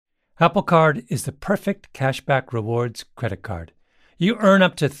Apple Card is the perfect cashback rewards credit card. You earn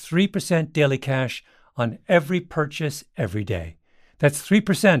up to 3% daily cash on every purchase every day. That's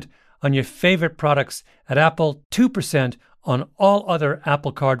 3% on your favorite products at Apple, 2% on all other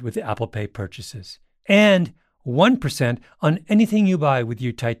Apple Card with Apple Pay purchases, and 1% on anything you buy with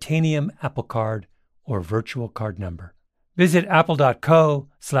your titanium Apple Card or virtual card number. Visit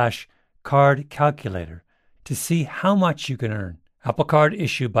apple.co/card calculator to see how much you can earn. Apple Card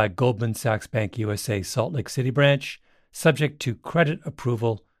issued by Goldman Sachs Bank USA Salt Lake City branch, subject to credit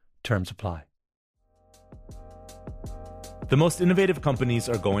approval. Terms apply. The most innovative companies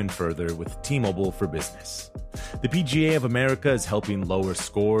are going further with T-Mobile for Business. The PGA of America is helping lower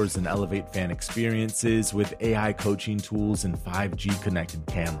scores and elevate fan experiences with AI coaching tools and 5G connected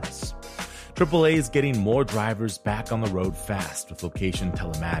cameras. AAA is getting more drivers back on the road fast with location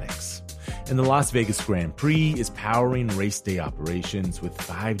telematics. And the Las Vegas Grand Prix is powering race day operations with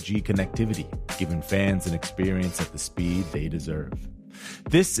 5G connectivity, giving fans an experience at the speed they deserve.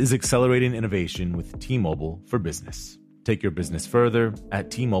 This is accelerating innovation with T-Mobile for Business. Take your business further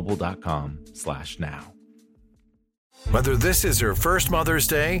at T-Mobile.com/now. Whether this is her first Mother's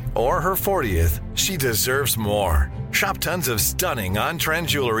Day or her 40th, she deserves more. Shop tons of stunning on-trend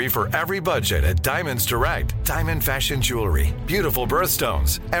jewelry for every budget at Diamonds Direct. Diamond fashion jewelry, beautiful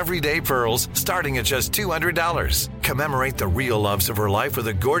birthstones, everyday pearls starting at just $200. Commemorate the real loves of her life with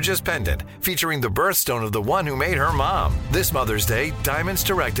a gorgeous pendant featuring the birthstone of the one who made her mom. This Mother's Day, Diamonds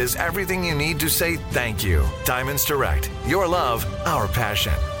Direct is everything you need to say thank you. Diamonds Direct. Your love, our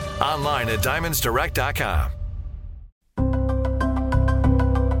passion. Online at diamondsdirect.com.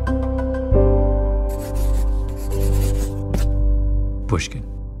 Pushkin.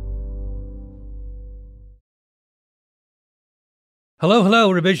 Hello,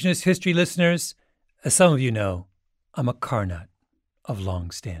 revisionist history listeners. As some of you know, I'm a car nut of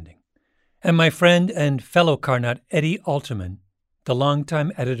long standing. And my friend and fellow car nut, Eddie Alterman, the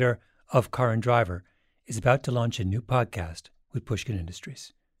longtime editor of Car and Driver, is about to launch a new podcast with Pushkin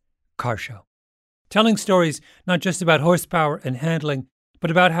Industries, Car Show, telling stories not just about horsepower and handling,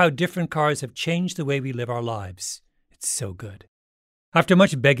 but about how different cars have changed the way we live our lives. It's so good. After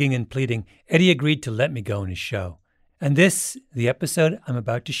much begging and pleading, Eddie agreed to let me go on his show. And this, the episode I'm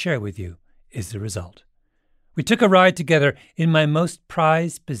about to share with you, is the result. We took a ride together in my most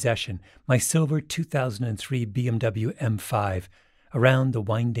prized possession, my silver 2003 BMW M5, around the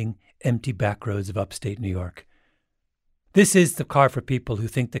winding, empty back roads of upstate New York. This is the car for people who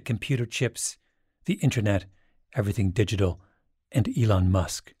think that computer chips, the internet, everything digital, and Elon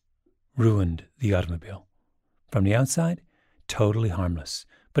Musk ruined the automobile. From the outside, totally harmless.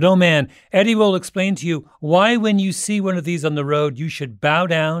 But oh man, Eddie will explain to you why when you see one of these on the road, you should bow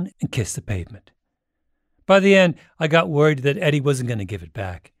down and kiss the pavement. By the end, I got worried that Eddie wasn't going to give it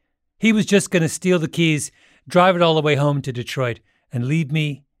back. He was just going to steal the keys, drive it all the way home to Detroit, and leave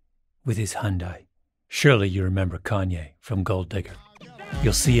me with his Hyundai. Surely you remember Kanye from Gold Digger.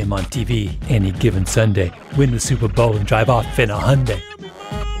 You'll see him on TV any given Sunday, win the Super Bowl and drive off in a Hyundai.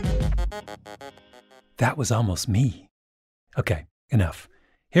 That was almost me. Okay, enough.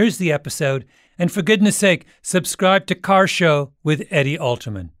 Here's the episode, and for goodness sake, subscribe to Car Show with Eddie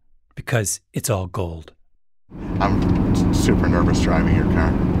Alterman, because it's all gold. I'm super nervous driving your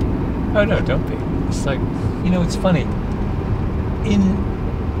car. Oh no, don't be. It's like, it's funny. In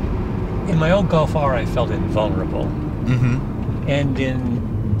my old Golf R, I felt invulnerable. Mm-hmm.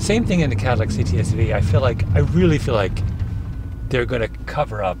 And same thing in the Cadillac CTS-V, I really feel like they're going to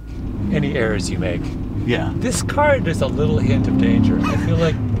cover up any errors you make. Yeah. This car, there's a little hint of danger. I feel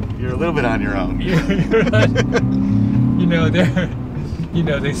like you're a little bit on your own.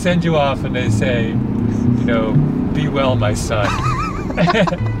 They send you off and they say, be well, my son.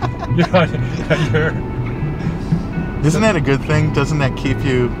 Isn't that a good thing? Doesn't that keep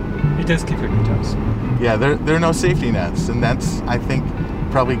you? It does keep you on your toes. Yeah, there are no safety nets, and that's, I think,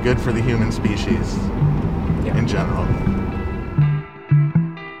 probably good for the human species in general.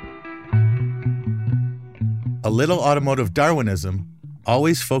 A little automotive Darwinism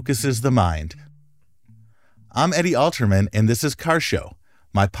always focuses the mind. I'm Eddie Alterman, and this is Car Show,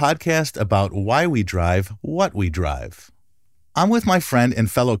 my podcast about why we drive what we drive. I'm with my friend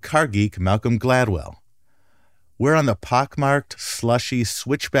and fellow car geek, Malcolm Gladwell. We're on the pockmarked, slushy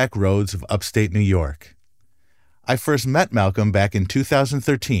switchback roads of upstate New York. I first met Malcolm back in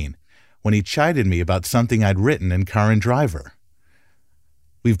 2013 when he chided me about something I'd written in Car and Driver.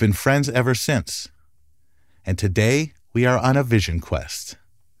 We've been friends ever since. And today, we are on a vision quest.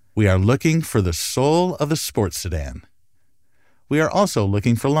 We are looking for the soul of the sports sedan. We are also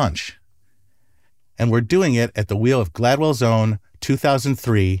looking for lunch. And we're doing it at the wheel of Gladwell's own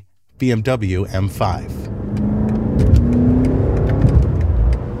 2003 BMW M5.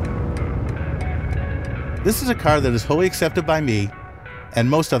 This is a car that is wholly accepted by me and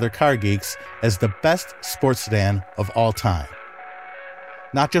most other car geeks as the best sports sedan of all time.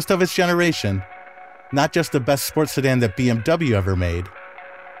 Not just of its generation, not just the best sports sedan that BMW ever made.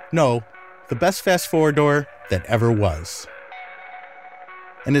 No, the best fast four-door that ever was.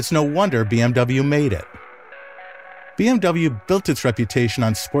 And it's no wonder BMW made it. BMW built its reputation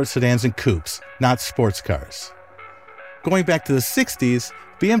on sports sedans and coupes, not sports cars. Going back to the 60s,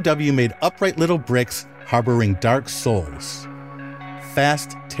 BMW made upright little bricks harboring dark souls.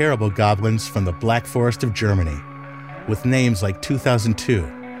 Fast, terrible goblins from the Black Forest of Germany, with names like 2002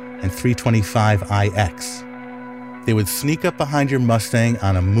 and 325iX. They would sneak up behind your Mustang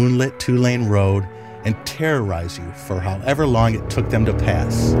on a moonlit two-lane road and terrorize you for however long it took them to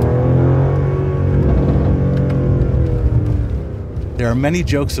pass. There are many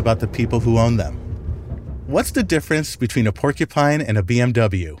jokes about the people who own them. What's the difference between a porcupine and a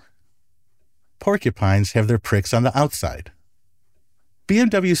BMW? Porcupines have their pricks on the outside.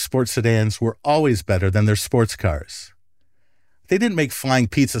 BMW sports sedans were always better than their sports cars. They didn't make flying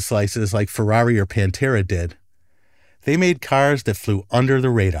pizza slices like Ferrari or Pantera did. They made cars that flew under the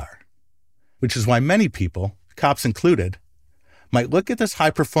radar, which is why many people, cops included, might look at this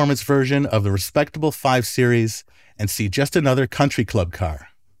high-performance version of the respectable 5 Series and see just another country club car.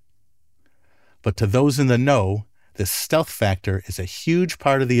 But to those in the know, this stealth factor is a huge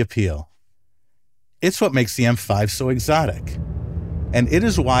part of the appeal. It's what makes the M5 so exotic. And it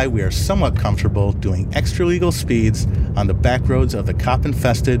is why we are somewhat comfortable doing extra-legal speeds on the back roads of the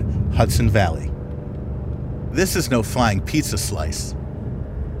cop-infested Hudson Valley. This is no flying pizza slice.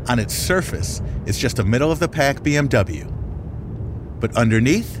 On its surface, it's just a middle-of-the-pack BMW. But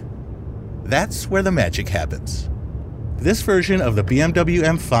underneath, that's where the magic happens. This version of the BMW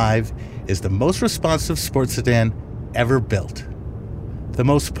M5 is the most responsive sports sedan ever built. The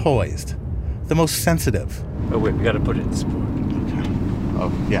most poised, the most sensitive. Oh wait, we gotta put it in sport.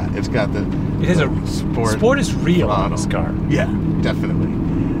 Oh, yeah, it's got the It has a sport is real throttle. on this car. Yeah, definitely.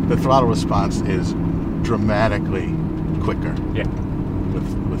 The throttle response is dramatically quicker Yeah.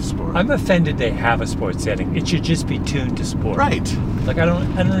 with sport. I'm offended they have a sports setting. It should just be tuned to sport. Right. Like I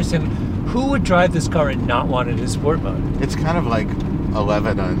don't understand who would drive this car and not want it in sport mode. It's kind of like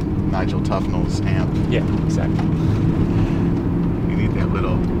 11 on Nigel Tufnell's amp. Yeah, exactly. You need that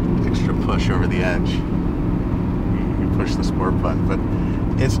little extra push over the edge. You push the sport button, but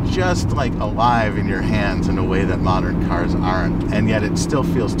it's just like alive in your hands in a way that modern cars aren't, and yet it still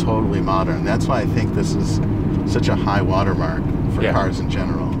feels totally modern. That's why I think this is such a high watermark for cars in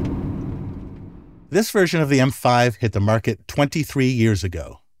general. This version of the M5 hit the market 23 years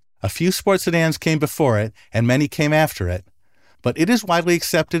ago. A few sports sedans came before it, and many came after it, but it is widely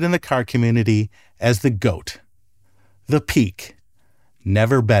accepted in the car community as the GOAT, the peak,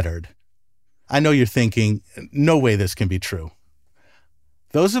 never bettered. I know you're thinking, no way this can be true.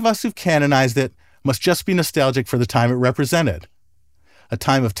 Those of us who've canonized it must just be nostalgic for the time it represented. A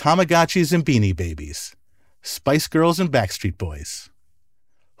time of Tamagotchis and Beanie Babies, Spice Girls and Backstreet Boys.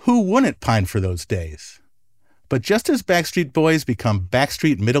 Who wouldn't pine for those days? But just as Backstreet Boys become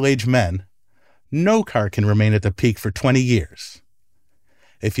backstreet middle-aged men, no car can remain at the peak for 20 years.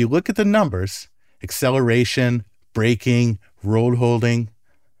 If you look at the numbers, acceleration, braking, road holding,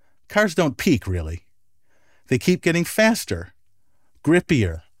 cars don't peak really. They keep getting faster,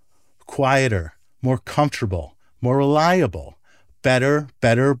 grippier, quieter, more comfortable, more reliable, better,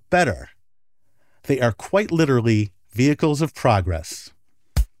 better, better. They are quite literally vehicles of progress.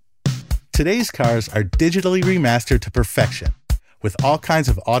 Today's cars are digitally remastered to perfection with all kinds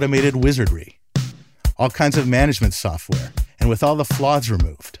of automated wizardry, all kinds of management software, and with all the flaws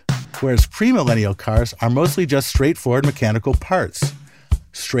removed. Whereas premillennial cars are mostly just straightforward mechanical parts,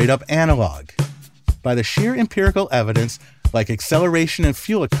 straight up analog. By the sheer empirical evidence, like acceleration and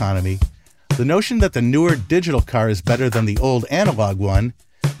fuel economy, the notion that the newer digital car is better than the old analog one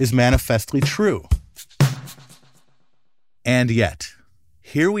is manifestly true. And yet,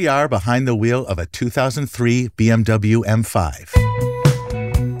 here we are behind the wheel of a 2003 BMW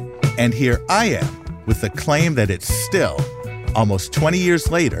M5. And here I am with the claim that it's still, almost 20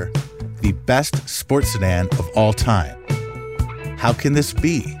 years later, the best sports sedan of all time. How can this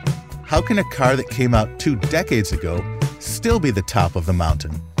be? How can a car that came out 2 decades ago still be the top of the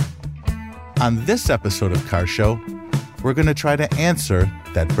mountain? On this episode of Car Show, we're going to try to answer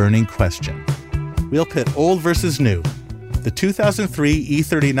that burning question. We'll pit old versus new, the 2003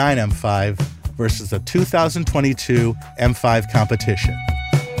 E39 M5 versus the 2022 M5 competition.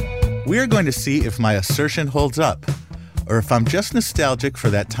 We're going to see if my assertion holds up, or if I'm just nostalgic for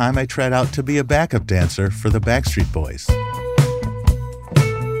that time I tried out to be a backup dancer for the Backstreet Boys.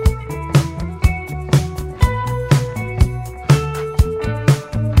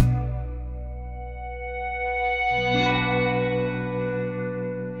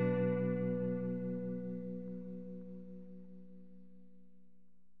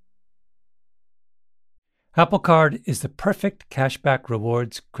 Apple Card is the perfect cashback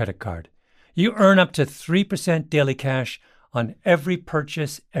rewards credit card. You earn up to 3% daily cash on every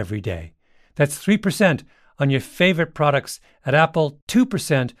purchase every day. That's 3% on your favorite products at Apple,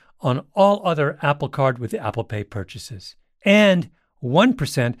 2% on all other Apple Card with Apple Pay purchases, and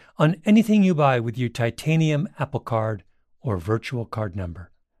 1% on anything you buy with your titanium Apple Card or virtual card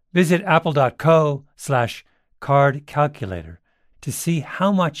number. Visit apple.co/card calculator to see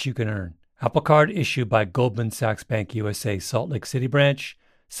how much you can earn. Apple Card issued by Goldman Sachs Bank USA Salt Lake City branch,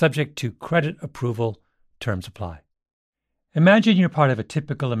 subject to credit approval. Terms apply. Imagine you're part of a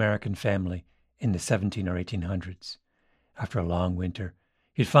typical American family in the 17 or 1800s. After a long winter,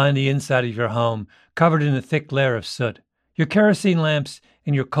 you'd find the inside of your home covered in a thick layer of soot. Your kerosene lamps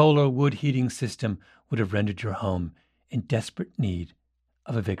and your coal or wood heating system would have rendered your home in desperate need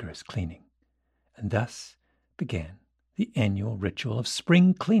of a vigorous cleaning. And thus began the annual ritual of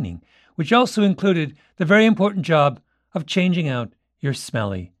spring cleaning, which also included the very important job of changing out your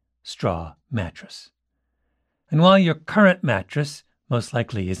smelly straw mattress. And while your current mattress most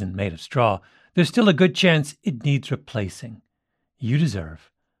likely isn't made of straw, there's still a good chance it needs replacing. You deserve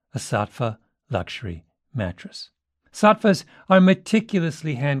a Saatva luxury mattress. Saatvas are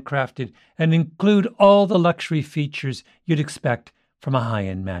meticulously handcrafted and include all the luxury features you'd expect from a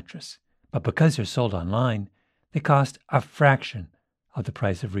high-end mattress. But because they're sold online, they cost a fraction of the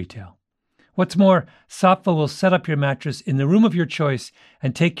price of retail. What's more, Saatva will set up your mattress in the room of your choice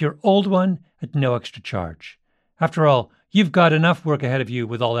and take your old one at no extra charge. After all, you've got enough work ahead of you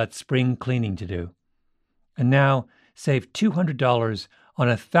with all that spring cleaning to do. And now, save $200 on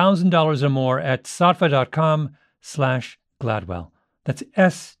 $1,000 or more at saatva.com/Gladwell. That's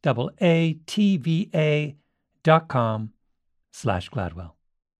SAATVA.com/Gladwell.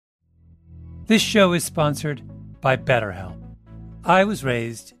 This show is sponsored by BetterHelp. I was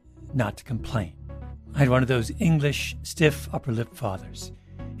raised not to complain. I had one of those English, stiff upper lip fathers.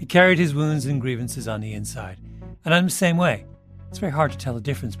 He carried his wounds and grievances on the inside, and I'm the same way. It's very hard to tell the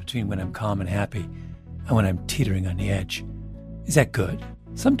difference between when I'm calm and happy and when I'm teetering on the edge. Is that good?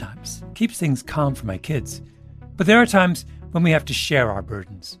 Sometimes. It keeps things calm for my kids. But there are times when we have to share our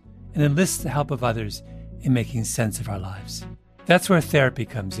burdens and enlist the help of others in making sense of our lives. That's where therapy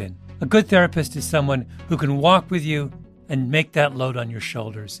comes in. A good therapist is someone who can walk with you and make that load on your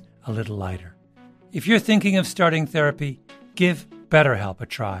shoulders a little lighter. If you're thinking of starting therapy, give BetterHelp a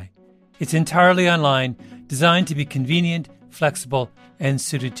try. It's entirely online, designed to be convenient, flexible, and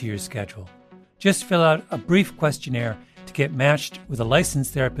suited to your schedule. Just fill out a brief questionnaire to get matched with a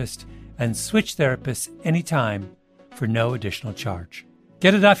licensed therapist and switch therapists anytime for no additional charge.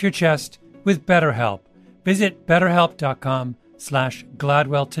 Get it off your chest with BetterHelp. Visit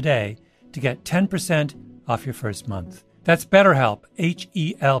betterhelp.com/Gladwell today to get 10% off your first month. That's BetterHelp,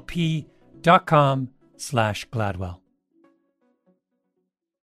 HELP.com/Gladwell.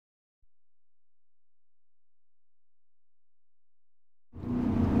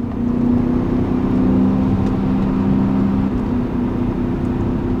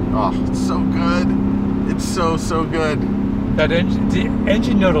 Oh, it's so good. It's so good. That the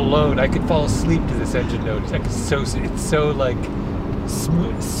engine note alone, I could fall asleep to this engine note. It's so like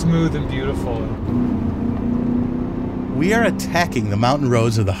smooth and beautiful. We are attacking the mountain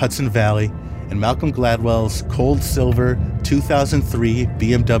roads of the Hudson Valley in Malcolm Gladwell's cold silver 2003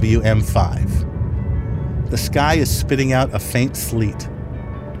 BMW M5. The sky is spitting out a faint sleet.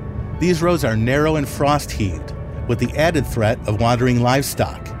 These roads are narrow and frost-heaved, with the added threat of wandering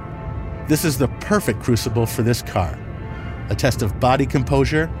livestock. This is the perfect crucible for this car, a test of body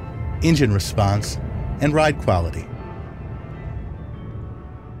composure, engine response, and ride quality.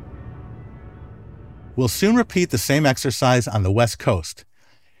 We'll soon repeat the same exercise on the West Coast,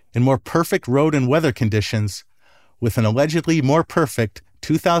 in more perfect road and weather conditions, with an allegedly more perfect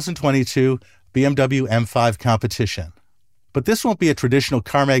 2022 BMW M5 competition. But this won't be a traditional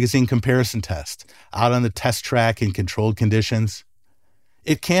car magazine comparison test, out on the test track in controlled conditions.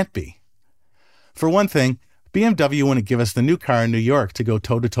 It can't be. For one thing, BMW wouldn't give us the new car in New York to go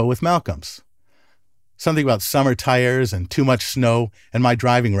toe-to-toe with Malcolm's. Something about summer tires and too much snow and my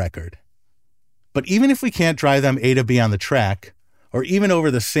driving record. But even if we can't drive them A to B on the track, or even over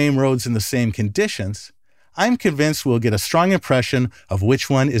the same roads in the same conditions, I'm convinced we'll get a strong impression of which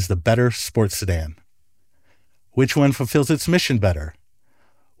one is the better sports sedan. Which one fulfills its mission better?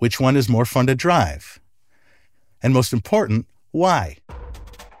 Which one is more fun to drive? And most important, why?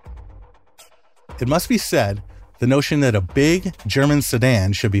 It must be said, the notion that a big German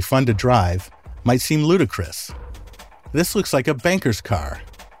sedan should be fun to drive might seem ludicrous. This looks like a banker's car.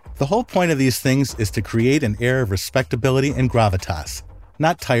 The whole point of these things is to create an air of respectability and gravitas,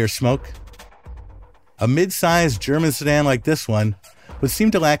 not tire smoke. A mid-sized German sedan like this one would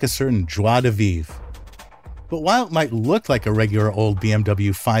seem to lack a certain joie de vivre. But while it might look like a regular old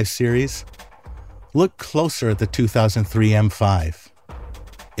BMW 5 Series, look closer at the 2003 M5.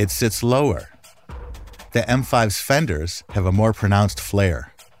 It sits lower. The M5's fenders have a more pronounced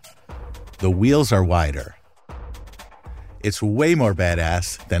flare. The wheels are wider. It's way more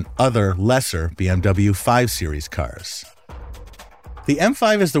badass than other lesser BMW 5 Series cars. The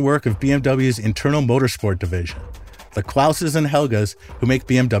M5 is the work of BMW's internal motorsport division, the Klauses and Helgas who make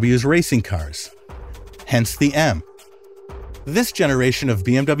BMW's racing cars. Hence the M. This generation of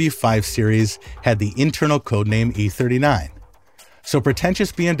BMW 5 Series had the internal codename E39. So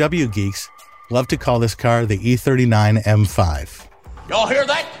pretentious BMW geeks love to call this car the E39 M5. Y'all hear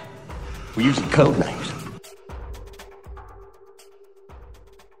that? We're using code names.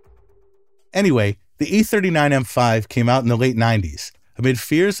 Anyway, the E39 M5 came out in the late 90s, amid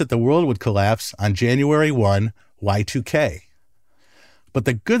fears that the world would collapse on January 1, Y2K. But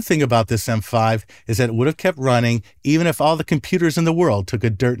the good thing about this M5 is that it would have kept running even if all the computers in the world took a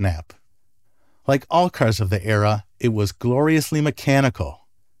dirt nap. Like all cars of the era, it was gloriously mechanical.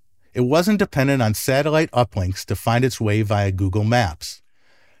 It wasn't dependent on satellite uplinks to find its way via Google Maps.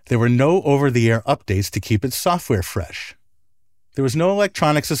 There were no over-the-air updates to keep its software fresh. There was no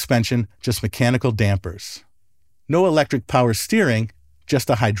electronic suspension, just mechanical dampers. No electric power steering, just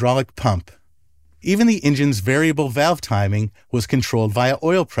a hydraulic pump. Even the engine's variable valve timing was controlled via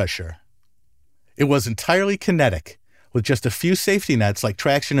oil pressure. It was entirely kinetic, with just a few safety nets like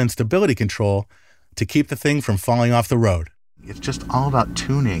traction and stability control to keep the thing from falling off the road. It's just all about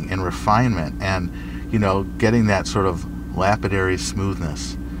tuning and refinement and, getting that sort of lapidary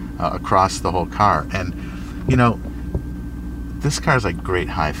smoothness across the whole car. And, this car is like great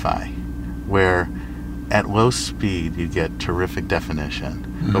hi-fi, where at low speed you get terrific definition,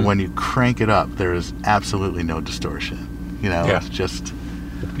 but when you crank it up, there is absolutely no distortion. It's just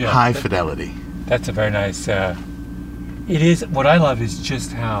high fidelity. That's a very nice... it is... What I love is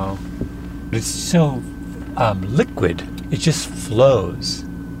just how it's so liquid. It just flows.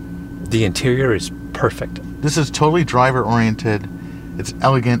 The interior is perfect. This is totally driver-oriented. It's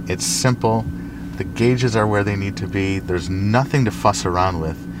elegant. It's simple. The gauges are where they need to be. There's nothing to fuss around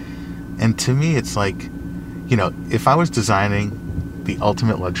with. And to me, it's like, if I was designing the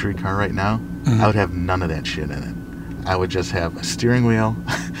ultimate luxury car right now, I would have none of that shit in it. I would just have a steering wheel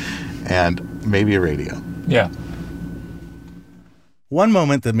and maybe a radio. Yeah. One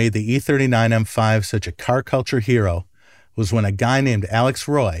moment that made the E39 M5 such a car culture hero was when a guy named Alex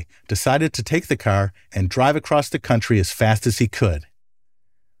Roy decided to take the car and drive across the country as fast as he could.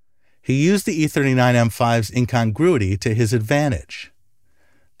 He used the E39 M5's incongruity to his advantage.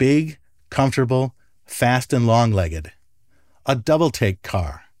 Big, comfortable, fast and long-legged. A double-take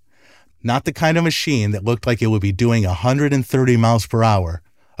car. Not the kind of machine that looked like it would be doing 130 miles per hour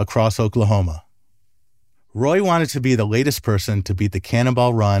across Oklahoma. Roy wanted to be the latest person to beat the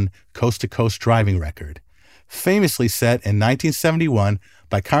Cannonball Run coast-to-coast driving record, famously set in 1971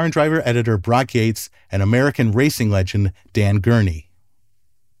 by Car and Driver editor Brock Yates and American racing legend Dan Gurney.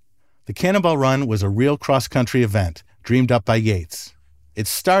 The Cannonball Run was a real cross-country event dreamed up by Yates. It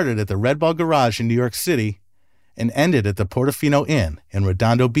started at the Red Ball Garage in New York City and ended at the Portofino Inn in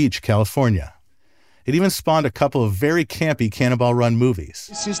Redondo Beach, California. It even spawned a couple of very campy Cannonball Run movies.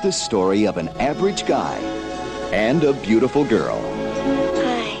 This is the story of an average guy and a beautiful girl.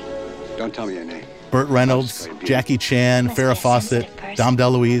 Hi. Don't tell me your name. Burt Reynolds, Jackie Chan, Farrah Fawcett, Dom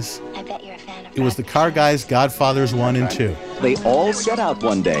DeLuise. I bet you're a fan of It was the car guys Godfathers 1 and 2. They all set out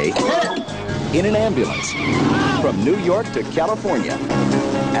one day in an ambulance from New York to California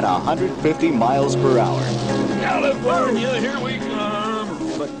at 150 miles per hour. California, here we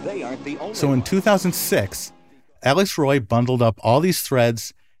come. But they aren't the only So in 2006, Alex Roy bundled up all these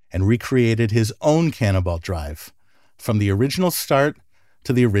threads and recreated his own Cannonball Drive, from the original start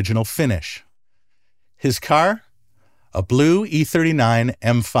to the original finish. His car? A blue E39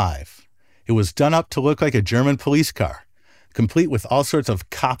 M5. It was done up to look like a German police car, complete with all sorts of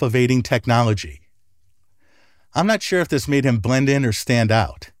cop-evading technology. I'm not sure if this made him blend in or stand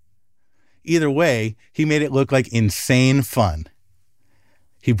out. Either way, he made it look like insane fun.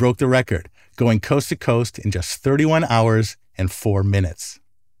 He broke the record, going coast to coast in just 31 hours and 4 minutes.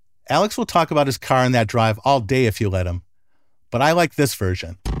 Alex will talk about his car in that drive all day if you let him, but I like this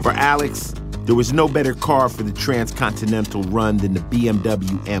version. For Alex, there was no better car for the transcontinental run than the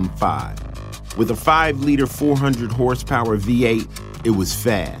BMW M5. With a 5-liter, 400-horsepower V8, it was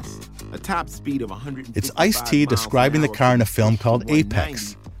fast. A top speed of 100. It's Ice-T describing the car in a film called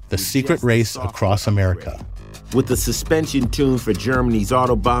Apex, the secret race across America. With the suspension tuned for Germany's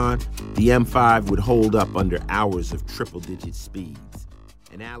Autobahn, the M5 would hold up under hours of triple-digit speeds.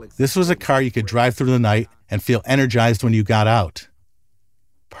 And Alex, this was a car you could drive through the night and feel energized when you got out.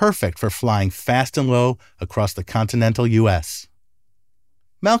 Perfect for flying fast and low across the continental U.S.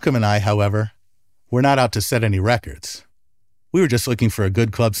 Malcolm and I, however, were not out to set any records. We were just looking for a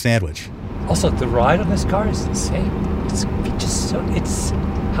good club sandwich. Also, the ride on this car is insane. It's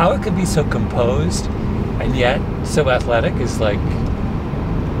how it could be so composed and yet so athletic is like...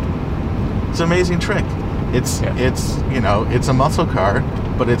 It's an amazing trick. It's a muscle car,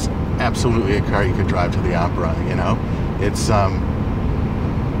 but it's absolutely a car you could drive to the opera, you know? It's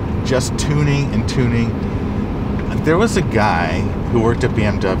just tuning and tuning. There was a guy who worked at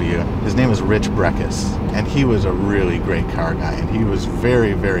BMW. His name was Rich Breckus, and he was a really great car guy, and he was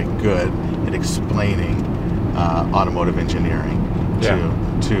very, very good at explaining automotive engineering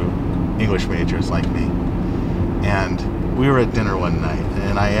to English majors like me. And we were at dinner one night,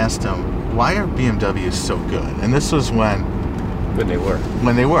 and I asked him, why are BMWs so good? And this was when they were.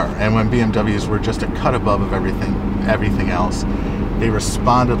 And when BMWs were just a cut above of everything else. They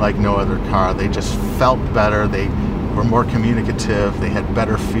responded like no other car. They just felt better. They were more communicative. They had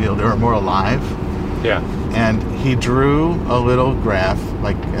better feel. They were more alive. Yeah. And he drew a little graph,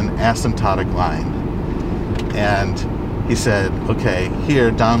 like an asymptotic line. And he said, okay,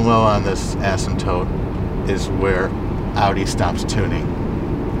 here, down low on this asymptote is where Audi stops tuning.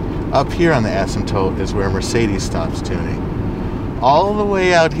 Up here on the asymptote is where Mercedes stops tuning. All the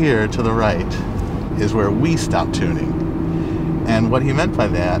way out here to the right is where we stop tuning. And what he meant by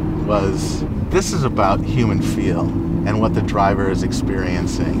that was, this is about human feel and what the driver is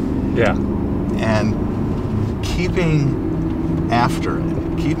experiencing. Yeah. And keeping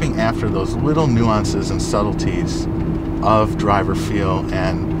after those little nuances and subtleties of driver feel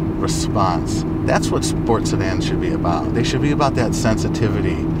and response. That's what sports sedans should be about. They should be about that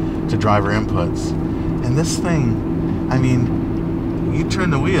sensitivity to driver inputs. And this thing, I mean, you turn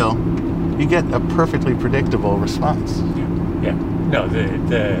the wheel, you get a perfectly predictable response. Yeah. No,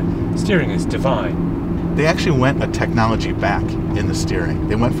 the steering is divine. They actually went a technology back in the steering.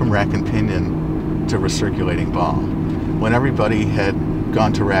 They went from rack and pinion to recirculating ball. When everybody had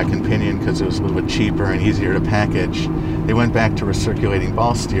gone to rack and pinion because it was a little bit cheaper and easier to package, they went back to recirculating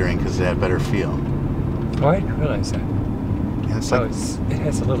ball steering because it had better feel. Oh, I didn't realize that. And it's So like, it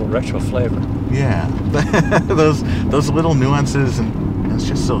has a little retro flavor. yeah, those little nuances, and it's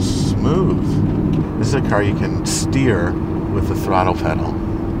just so smooth. This is a car you can steer with the throttle pedal.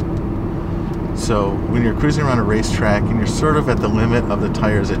 So when you're cruising around a racetrack and you're sort of at the limit of the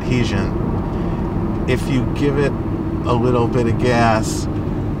tire's adhesion, if you give it a little bit of gas,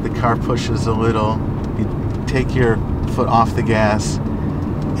 the car pushes a little, you take your foot off the gas,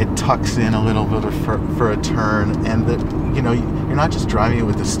 it tucks in a little bit for a turn, and you're not just driving it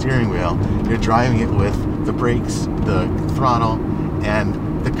with the steering wheel, you're driving it with the brakes, the throttle,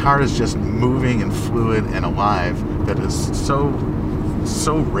 and the car is just moving and fluid and alive. That is so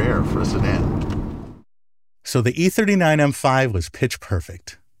rare for a sedan. So the E39 M5 was pitch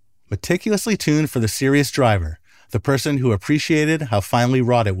perfect, meticulously tuned for the serious driver, the person who appreciated how finely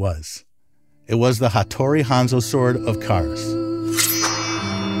wrought it was. It was the Hattori Hanzo sword of cars.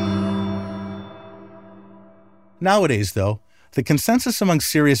 Nowadays, though, the consensus among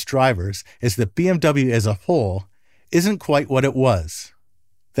serious drivers is that BMW as a whole isn't quite what it was.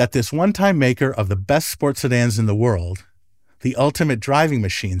 That this one-time maker of the best sports sedans in the world, the ultimate driving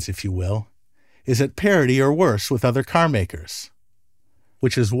machines, if you will, is at parity or worse with other car makers.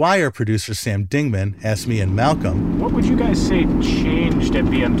 Which is why our producer Sam Dingman asked me and Malcolm, what would you guys say changed at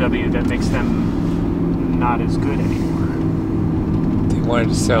BMW that makes them not as good anymore? They wanted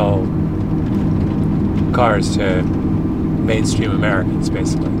to sell cars to mainstream Americans,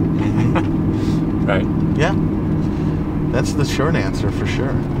 basically. Right? Yeah, that's the short answer for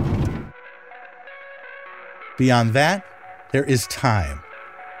sure. Beyond that, there is time.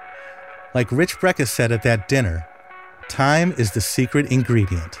 Like Rich Breckus said at that dinner, time is the secret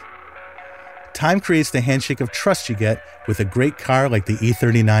ingredient. Time creates the handshake of trust you get with a great car like the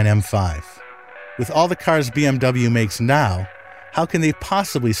E39 M5. With all the cars BMW makes now, how can they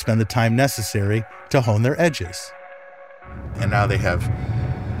possibly spend the time necessary to hone their edges? And now they have,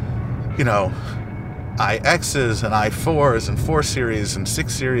 iXs and i4s and 4 Series and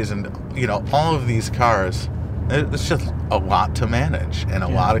 6 Series and, all of these cars. It's just a lot to manage and a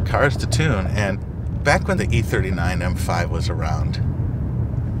lot of cars to tune. And back when the E39 M5 was around,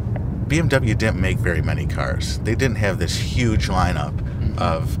 BMW didn't make very many cars. They didn't have this huge lineup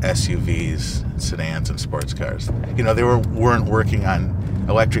of SUVs, sedans, and sports cars. They weren't working on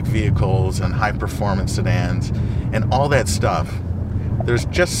electric vehicles and high-performance sedans and all that stuff. There's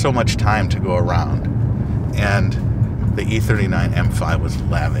just so much time to go around. And the E39 M5 was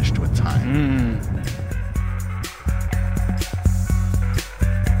lavished with time.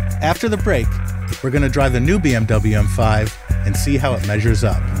 After the break, we're going to drive the new BMW M5 and see how it measures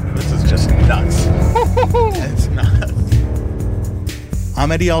up. This is just nuts. It's nuts.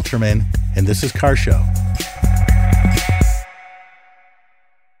 I'm Eddie Alterman, and this is Car Show.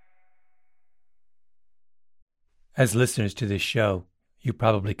 As listeners to this show, you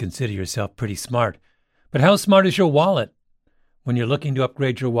probably consider yourself pretty smart. But how smart is your wallet? When you're looking to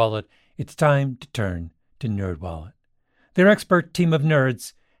upgrade your wallet, it's time to turn to NerdWallet. Their expert team of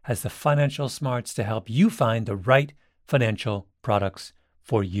nerds has the financial smarts to help you find the right financial products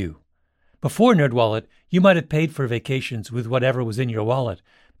for you. Before NerdWallet, you might have paid for vacations with whatever was in your wallet,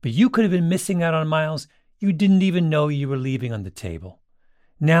 but you could have been missing out on miles you didn't even know you were leaving on the table.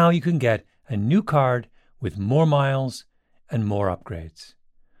 Now you can get a new card with more miles and more upgrades.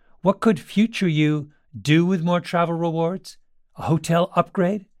 What could future you do with more travel rewards? A hotel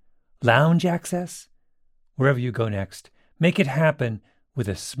upgrade? Lounge access? Wherever you go next, make it happen with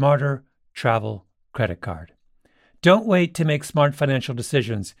a smarter travel credit card. Don't wait to make smart financial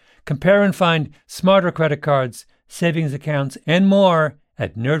decisions. Compare and find smarter credit cards, savings accounts, and more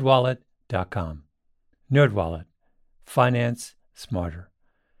at nerdwallet.com. NerdWallet. Finance smarter.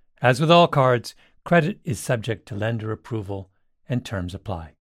 As with all cards, credit is subject to lender approval and terms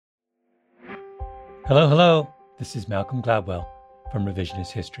apply. Hello. This is Malcolm Gladwell from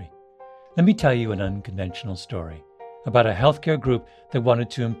Revisionist History. Let me tell you an unconventional story about a healthcare group that wanted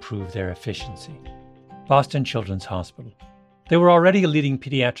to improve their efficiency. Boston Children's Hospital. They were already a leading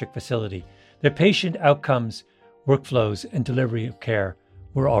pediatric facility. Their patient outcomes, workflows, and delivery of care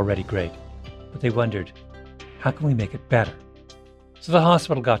were already great. But they wondered, how can we make it better? So the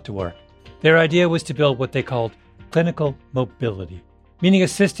hospital got to work. Their idea was to build what they called clinical mobility, meaning a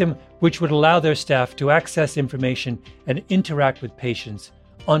system which would allow their staff to access information and interact with patients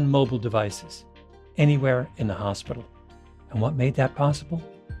on mobile devices, anywhere in the hospital. And what made that possible?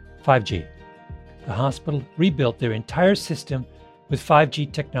 5G. The hospital rebuilt their entire system with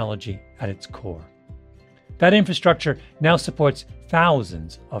 5G technology at its core. That infrastructure now supports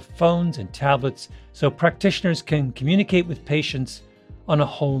thousands of phones and tablets so practitioners can communicate with patients on a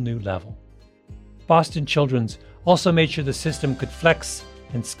whole new level. Boston Children's also made sure the system could flex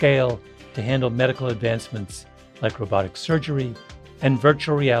and scale to handle medical advancements like robotic surgery and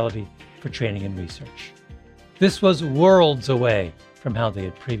virtual reality for training and research. This was worlds away from how they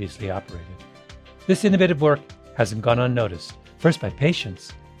had previously operated. This innovative work hasn't gone unnoticed, first by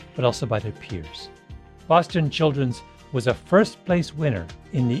patients, but also by their peers. Boston Children's was a first-place winner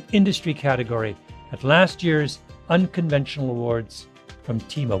in the industry category at last year's Unconventional Awards from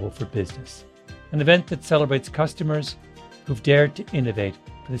T-Mobile for Business, an event that celebrates customers who've dared to innovate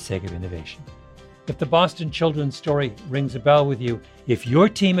for the sake of innovation. If the Boston Children's story rings a bell with you, if your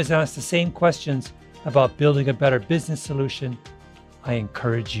team has asked the same questions about building a better business solution, I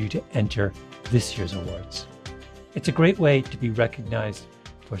encourage you to enter this year's awards. It's a great way to be recognized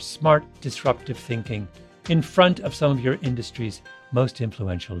for smart, disruptive thinking in front of some of your industry's most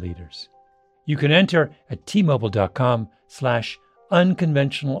influential leaders. You can enter at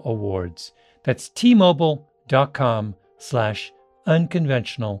tmobile.com/unconventional awards. That's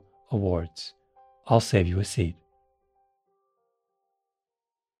tmobile.com/unconventional awards. I'll save you a seat.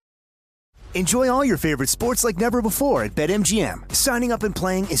 Enjoy all your favorite sports like never before at BetMGM. Signing up and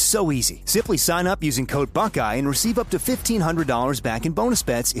playing is so easy. Simply sign up using code Buckeye and receive up to $1,500 back in bonus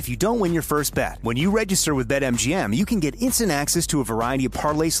bets if you don't win your first bet. When you register with BetMGM, you can get instant access to a variety of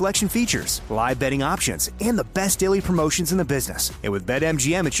parlay selection features, live betting options, and the best daily promotions in the business. And with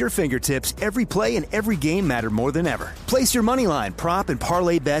BetMGM at your fingertips, every play and every game matter more than ever. Place your moneyline, prop, and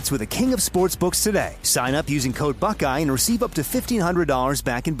parlay bets with the king of sportsbooks today. Sign up using code Buckeye and receive up to $1,500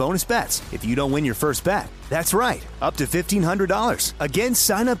 back in bonus bets if you don't win your first bet. That's right, up to $1,500. Again,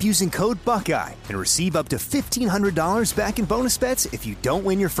 sign up using code Buckeye and receive up to $1,500 back in bonus bets if you don't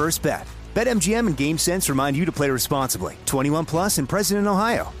win your first bet. BetMGM and GameSense remind you to play responsibly. 21 plus and present in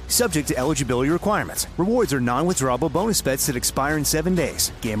Ohio. Subject to eligibility requirements. Rewards are non-withdrawable bonus bets that expire in 7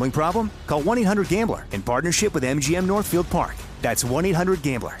 days. Gambling problem? Call 1-800-GAMBLER in partnership with MGM Northfield Park. That's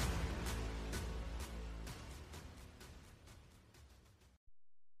 1-800-GAMBLER.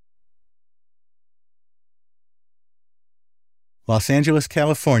 Los Angeles,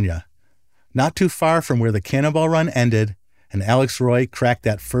 California, not too far from where the Cannonball Run ended and Alex Roy cracked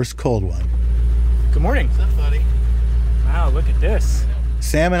that first cold one. Good morning. What's up, buddy? Wow, look at this.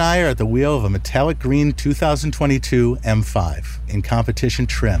 Sam and I are at the wheel of a metallic green 2022 M5 in competition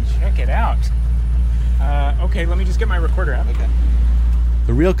trim. Check it out. Okay, let me just get my recorder out. Okay.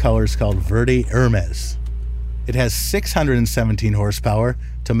 The real color is called Verde Hermes. It has 617 horsepower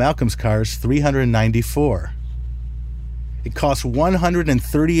to Malcolm's car's 394. It costs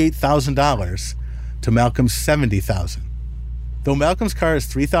 $138,000 to Malcolm's $70,000. Though Malcolm's car is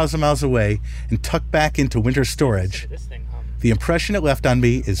 3,000 miles away and tucked back into winter storage, the impression it left on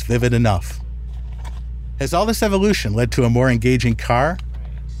me is vivid enough. Has all this evolution led to a more engaging car,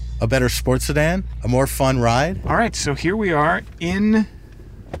 a better sports sedan, a more fun ride? All right, so here we are in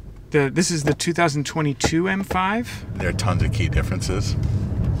this is the 2022 M5. There are tons of key differences,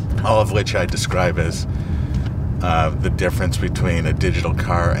 all of which I describe as the difference between a digital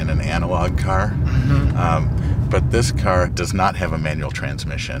car and an analog car. But this car does not have a manual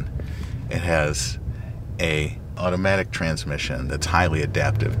transmission. It has a automatic transmission that's highly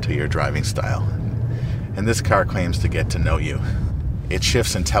adaptive to your driving style. And this car claims to get to know you. It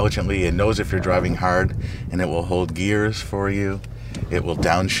shifts intelligently. It knows if you're driving hard, and it will hold gears for you. It will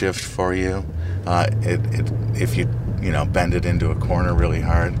downshift for you. If you bend it into a corner really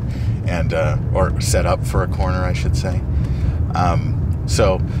hard, and or set up for a corner, I should say.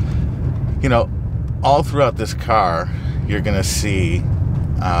 All throughout this car, you're going to see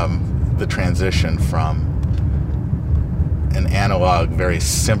the transition from an analog, very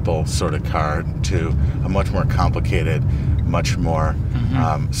simple sort of car to a much more complicated, much more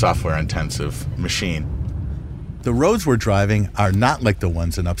software-intensive machine. The roads we're driving are not like the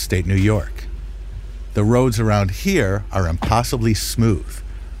ones in upstate New York. The roads around here are impossibly smooth,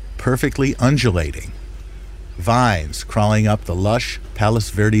 perfectly undulating. Vines crawling up the lush Palos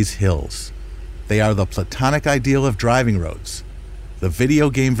Verdes hills. They are the platonic ideal of driving roads, the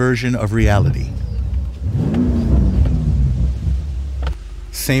video game version of reality.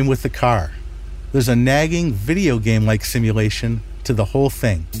 Same with the car. There's a nagging video game-like simulation to the whole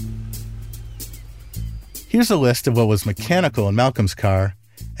thing. Here's a list of what was mechanical in Malcolm's car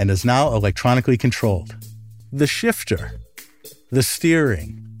and is now electronically controlled. The shifter, the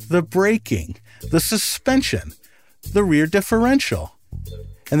steering, the braking, the suspension, the rear differential.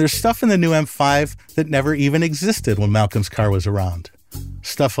 And there's stuff in the new M5 that never even existed when Malcolm's car was around.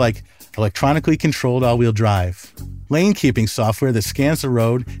 Stuff like electronically controlled all-wheel drive, lane keeping software that scans the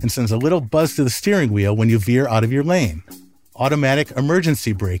road and sends a little buzz to the steering wheel when you veer out of your lane, automatic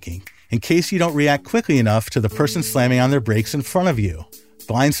emergency braking in case you don't react quickly enough to the person slamming on their brakes in front of you,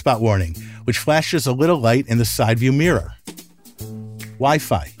 blind spot warning, which flashes a little light in the side view mirror,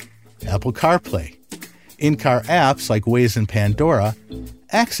 Wi-Fi, Apple CarPlay, in-car apps like Waze and Pandora,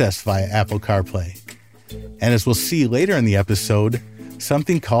 accessed via Apple CarPlay, and as we'll see later in the episode,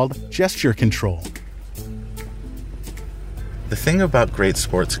 something called gesture control. The thing about great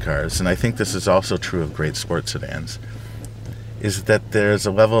sports cars, and I think this is also true of great sports sedans, is that there's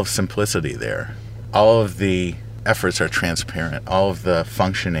a level of simplicity there. All of the efforts are transparent. All of the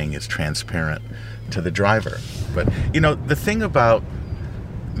functioning is transparent to the driver. But, the thing about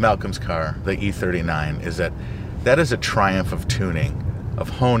Malcolm's car, the E39, is that is a triumph of tuning, of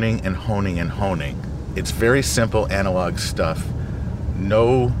honing and honing and honing. It's very simple analog stuff.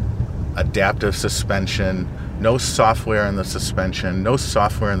 No adaptive suspension, no software in the suspension, no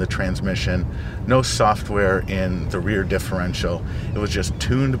software in the transmission, no software in the rear differential. It was just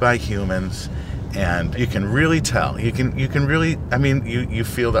tuned by humans, and you can really tell. You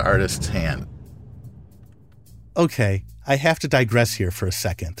feel the artist's hand. Okay, I have to digress here for a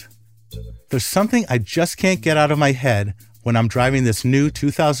second. There's something I just can't get out of my head when I'm driving this new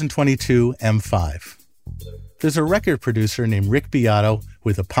 2022 M5. There's a record producer named Rick Beato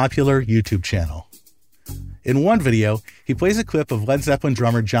with a popular YouTube channel. In one video, he plays a clip of Led Zeppelin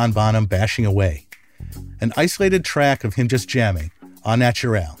drummer John Bonham bashing away. An isolated track of him just jamming, au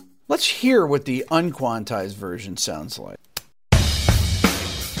naturel. Let's hear what the unquantized version sounds like.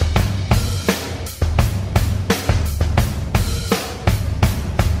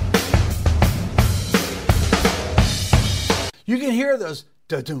 You can hear those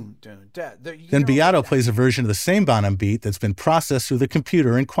da-doom, da-da. Then Beato plays a version of the same Bonham beat that's been processed through the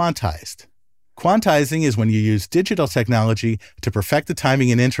computer and quantized. Quantizing is when you use digital technology to perfect the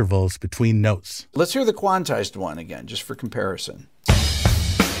timing and intervals between notes. Let's hear the quantized one again, just for comparison.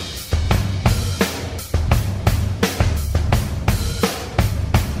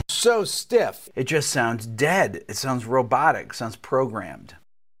 So stiff. It just sounds dead. It sounds robotic. It sounds programmed.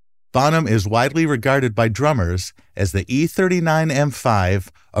 Bonham is widely regarded by drummers as the E39 M5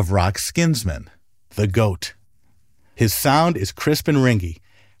 of rock skinsmen, the GOAT. His sound is crisp and ringy,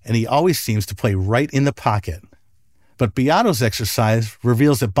 and he always seems to play right in the pocket. But Beato's exercise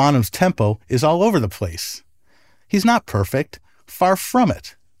reveals that Bonham's tempo is all over the place. He's not perfect, far from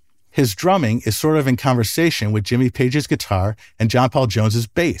it. His drumming is sort of in conversation with Jimmy Page's guitar and John Paul Jones's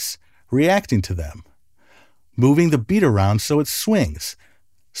bass, reacting to them, moving the beat around so it swings,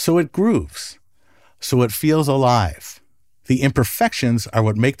 so it grooves, so it feels alive. The imperfections are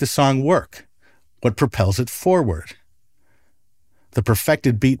what make the song work, what propels it forward. The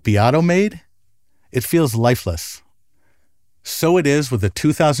perfected beat Beato made, it feels lifeless. So it is with the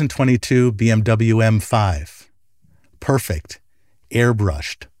 2022 BMW M5. Perfect,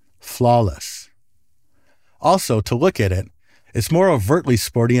 airbrushed, flawless. Also, to look at it, it's more overtly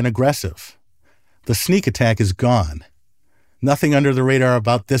sporty and aggressive. The sneak attack is gone. Nothing under the radar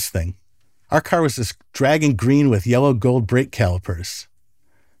about this thing. Our car was this dragon green with yellow gold brake calipers.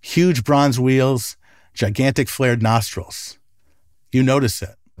 Huge bronze wheels, gigantic flared nostrils. You notice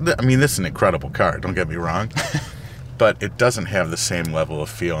it. I mean, this is an incredible car, don't get me wrong. But it doesn't have the same level of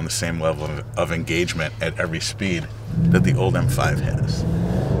feel and the same level of engagement at every speed that the old M5 has.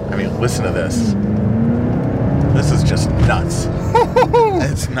 I mean, listen to this. This is just nuts.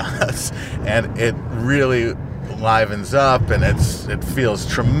 It's nuts. And it really livens up, and it feels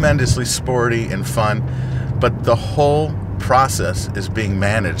tremendously sporty and fun. But the whole process is being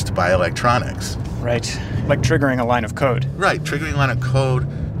managed by electronics. Right. Like triggering a line of code. Right. Triggering a line of code.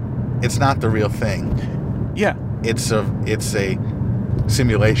 It's not the real thing. Yeah. It's a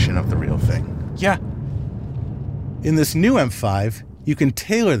simulation of the real thing. Yeah. In this new M5, you can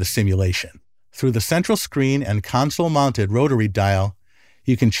tailor the simulation. Through the central screen and console-mounted rotary dial,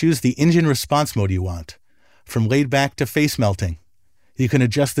 you can choose the engine response mode you want, from laid back to face melting. You can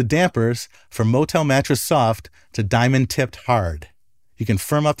adjust the dampers from Motel Mattress Soft to Diamond Tipped Hard. You can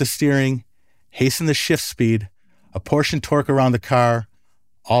firm up the steering, hasten the shift speed, apportion torque around the car,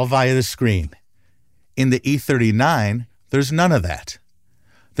 all via the screen. In the E39, there's none of that.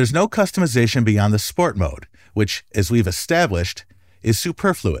 There's no customization beyond the sport mode, which, as we've established, is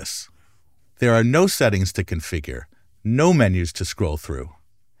superfluous. There are no settings to configure, no menus to scroll through.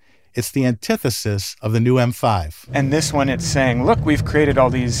 It's the antithesis of the new M5. And this one, it's saying, look, we've created all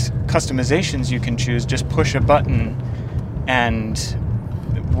these customizations you can choose. Just push a button and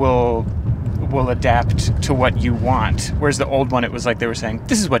we'll adapt to what you want. Whereas the old one, it was like they were saying,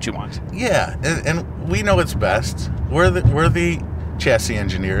 this is what you want. Yeah, and we know it's best. We're the chassis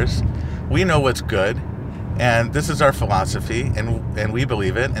engineers. We know what's good. And this is our philosophy, and we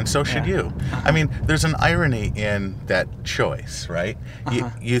believe it, and so should you. I mean, there's an irony in that choice, right?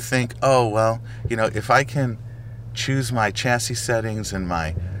 You think, oh, well, if I can choose my chassis settings and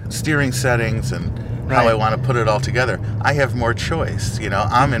my steering settings and how I want to put it all together, I have more choice.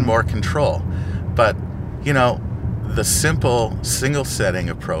 I'm in more control. But, the simple single setting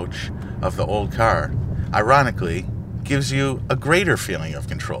approach of the old car, ironically, gives you a greater feeling of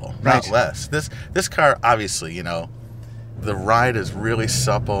control, not less. This car, obviously, the ride is really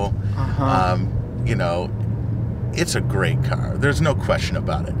supple. It's a great car. There's no question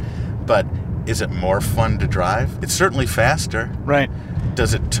about it. But is it more fun to drive? It's certainly faster. Right.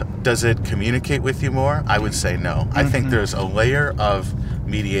 Does it communicate with you more? I would say no. I think there's a layer of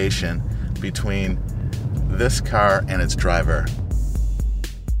mediation between this car and its driver.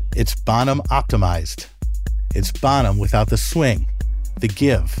 It's Bonham optimized. It's Bonham without the swing, the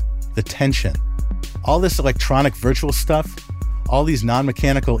give, the tension. All this electronic virtual stuff, all these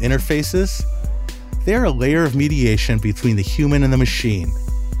non-mechanical interfaces, they're a layer of mediation between the human and the machine,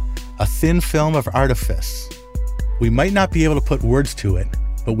 a thin film of artifice. We might not be able to put words to it,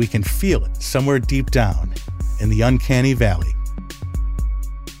 but we can feel it somewhere deep down in the uncanny valley.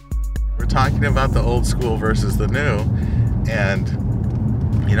 We're talking about the old school versus the new, and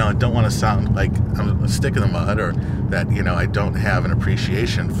I don't want to sound like I'm a stick in the mud or that, I don't have an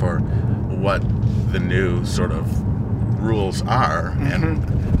appreciation for what the new sort of rules are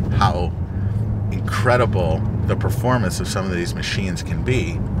and how incredible the performance of some of these machines can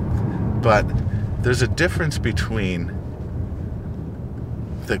be. But there's a difference between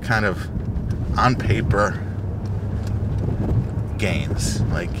the kind of on paper gains,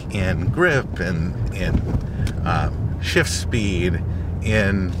 like in grip and in shift speed,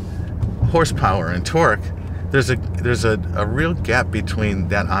 in horsepower and torque. There's a real gap between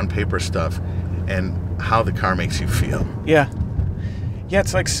that on paper stuff and how the car makes you feel. Yeah,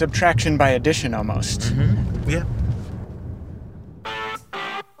 it's like subtraction by addition almost. Yeah.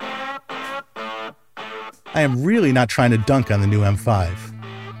 I am really not trying to dunk on the new M5.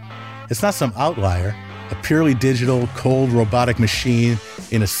 It's not some outlier, a purely digital, cold, robotic machine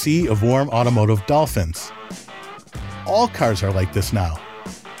in a sea of warm automotive dolphins. All cars are like this now.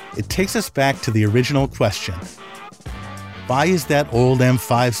 It takes us back to the original question. Why is that old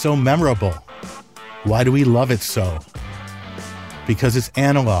M5 so memorable? Why do we love it so? Because it's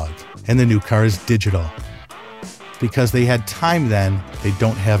analog and the new car is digital. Because they had time then they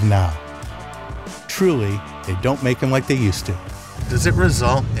don't have now. Truly, they don't make them like they used to. Does it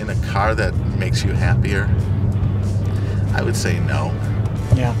result in a car that makes you happier? I would say no.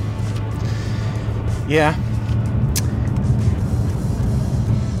 Yeah. Yeah.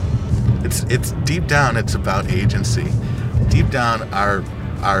 It's deep down, it's about agency. Deep down, our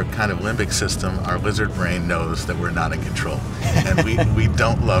kind of limbic system, our lizard brain knows that we're not in control. And we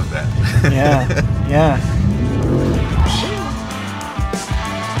don't love that. Yeah.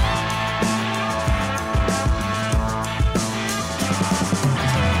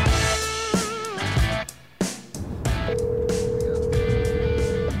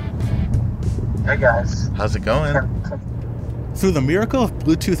 Hey guys. How's it going? Through the miracle of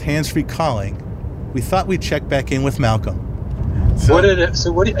Bluetooth hands-free calling, we thought we'd check back in with Malcolm. Are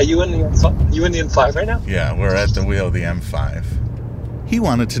you in the M5 right now? Yeah, we're at the wheel of the M5. He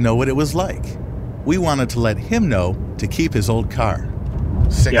wanted to know what it was like. We wanted to let him know to keep his old car.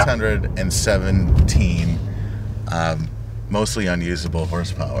 617, mostly unusable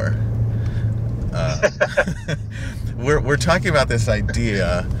horsepower. We're talking about this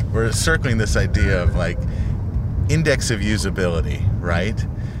idea. We're circling this idea of like index of usability, right?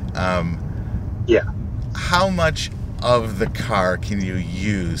 Yeah. How much of the car can you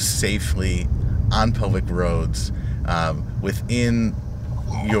use safely on public roads within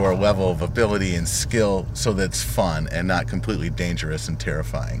your level of ability and skill so that it's fun and not completely dangerous and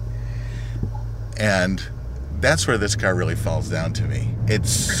terrifying? And that's where this car really falls down to me.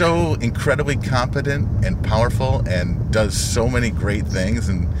 It's so incredibly competent and powerful and does so many great things,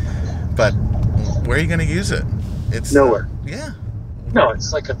 but where are you going to use it? It's nowhere. Yeah. No,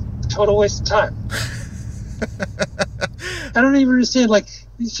 it's like a total waste of time. I don't even understand. Like,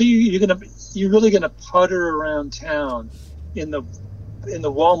 so you're really gonna putter around town in the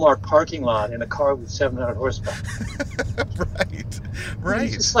Walmart parking lot in a car with 700 horsepower?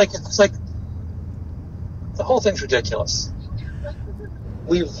 Right. It's like the whole thing's ridiculous.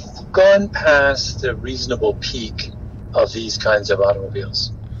 We've gone past the reasonable peak of these kinds of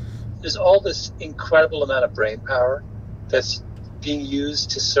automobiles. There's all this incredible amount of brain power that's being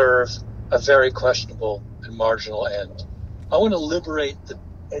used to serve a very questionable and marginal end. I want to liberate the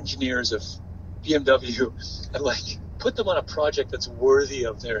engineers of BMW and put them on a project that's worthy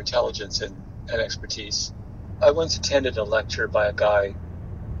of their intelligence and expertise. I once attended a lecture by a guy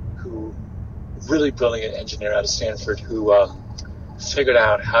who, really brilliant engineer out of Stanford, who figured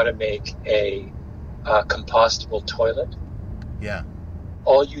out how to make a compostable toilet. Yeah.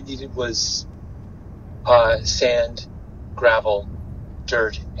 All you needed was sand, gravel,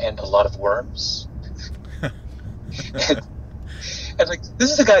 dirt, and a lot of worms. and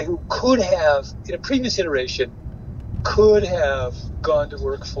this is a guy who could have, in a previous iteration, could have gone to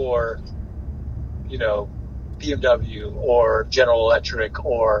work for, BMW or General Electric,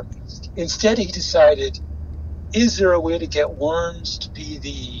 or instead he decided, is there a way to get worms to be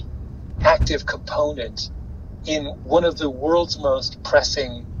the active component in one of the world's most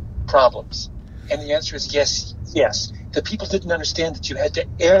pressing problems? And the answer is yes. The people didn't understand that you had to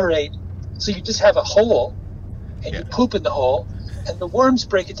aerate, so you just have a hole, and you poop in the hole, and the worms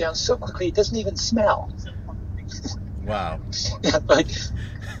break it down so quickly it doesn't even smell. Wow. Like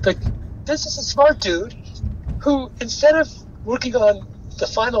this is a smart dude who, instead of working on the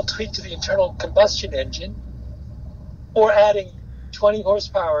final tweak to the internal combustion engine or adding 20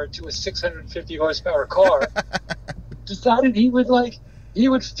 horsepower to a 650 horsepower car, decided he would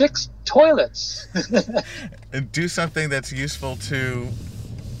fix toilets. And do something that's useful to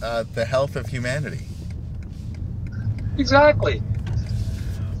the health of humanity. Exactly.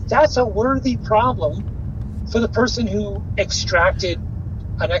 That's a worthy problem for the person who extracted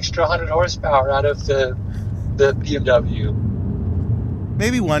an extra 100 horsepower out of the BMW.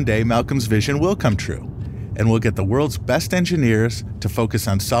 Maybe one day Malcolm's vision will come true, and we'll get the world's best engineers to focus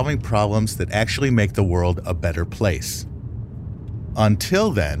on solving problems that actually make the world a better place.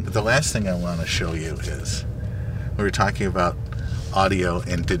 Until then... The last thing I want to show you is, we were talking about audio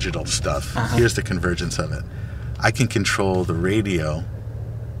and digital stuff. Uh-huh. Here's the convergence of it. I can control the radio.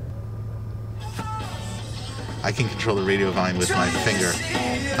 I can control the radio volume with my finger.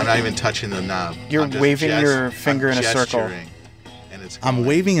 I'm not even touching the knob. You're waving your finger in a circle. I'm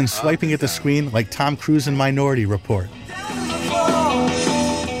waving and swiping at the screen like Tom Cruise in Minority Report.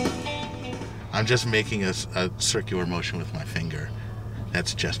 I'm just making a circular motion with my finger.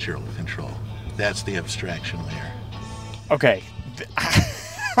 That's gestural control. That's the abstraction layer. Okay.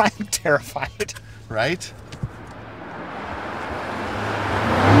 I'm terrified. Right?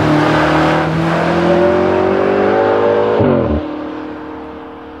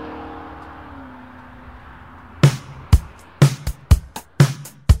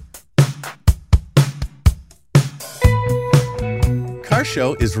 Car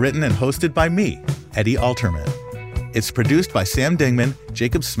Show is written and hosted by me, Eddie Alterman. It's produced by Sam Dingman,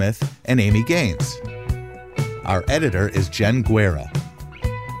 Jacob Smith, and Amy Gaines. Our editor is Jen Guerra.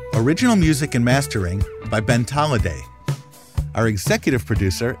 Original music and mastering by Ben Tolliday. Our executive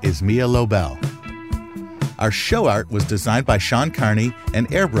producer is Mia Lobel. Our show art was designed by Sean Carney and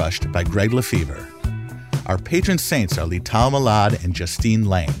airbrushed by Greg Lefevre. Our patron saints are Lital Malad and Justine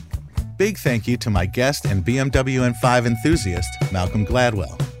Lang. Big thank you to my guest and BMW M5 enthusiast, Malcolm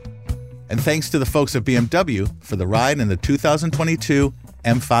Gladwell. And thanks to the folks at BMW for the ride in the 2022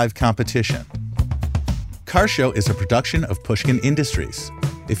 M5 competition. Car Show is a production of Pushkin Industries.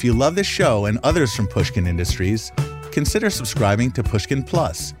 If you love this show and others from Pushkin Industries, consider subscribing to Pushkin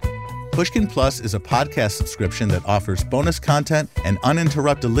Plus. Pushkin Plus is a podcast subscription that offers bonus content and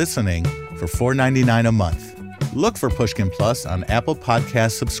uninterrupted listening for $4.99 a month. Look for Pushkin Plus on Apple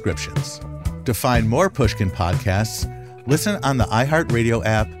Podcast subscriptions. To find more Pushkin podcasts, listen on the iHeartRadio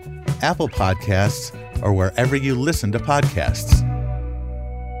app, Apple Podcasts, or wherever you listen to podcasts.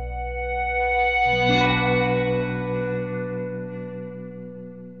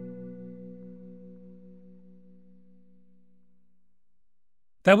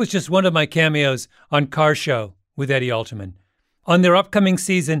 That was just one of my cameos on Car Show with Eddie Alterman. On their upcoming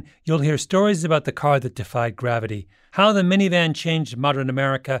season, you'll hear stories about the car that defied gravity, how the minivan changed modern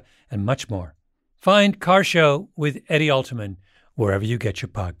America, and much more. Find Car Show with Eddie Alterman wherever you get your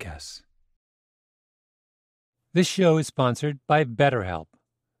podcasts. This show is sponsored by BetterHelp.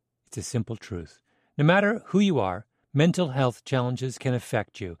 It's a simple truth. No matter who you are, mental health challenges can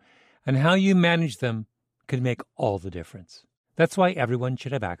affect you, and how you manage them can make all the difference. That's why everyone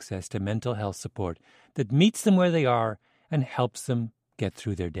should have access to mental health support that meets them where they are and helps them get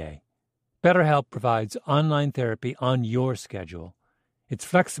through their day. BetterHelp provides online therapy on your schedule. It's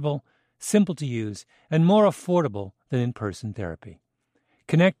flexible, simple to use, and more affordable than in-person therapy.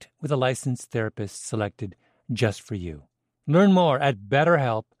 Connect with a licensed therapist selected just for you. Learn more at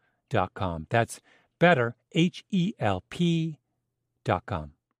BetterHelp.com. That's better, HELP.com.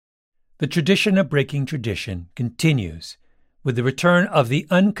 The tradition of breaking tradition continues with the return of the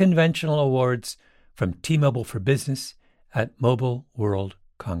Unconventional Awards from T-Mobile for Business at Mobile World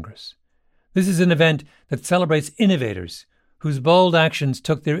Congress. This is an event that celebrates innovators whose bold actions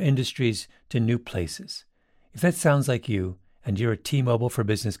took their industries to new places. If that sounds like you and you're a T-Mobile for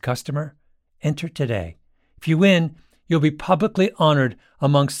Business customer, enter today. If you win, you'll be publicly honored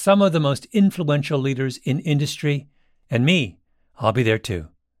amongst some of the most influential leaders in industry. And me, I'll be there too.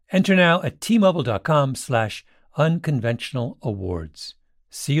 Enter now at T-Mobile.com/unconventional awards.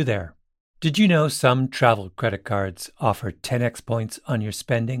 See you there. Did you know some travel credit cards offer 10x points on your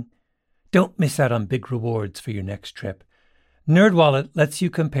spending? Don't miss out on big rewards for your next trip. NerdWallet lets you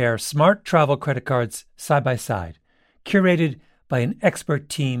compare smart travel credit cards side by side, curated by an expert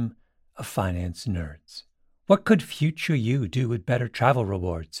team of finance nerds. What could future you do with better travel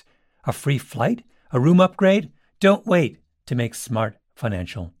rewards? A free flight? A room upgrade? Don't wait to make smart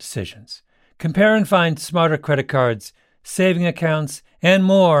financial decisions. Compare and find smarter credit cards, saving accounts, and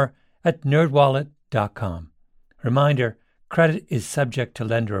more at nerdwallet.com. Reminder, credit is subject to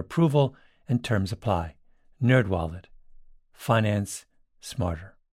lender approval and terms apply. NerdWallet. Finance smarter.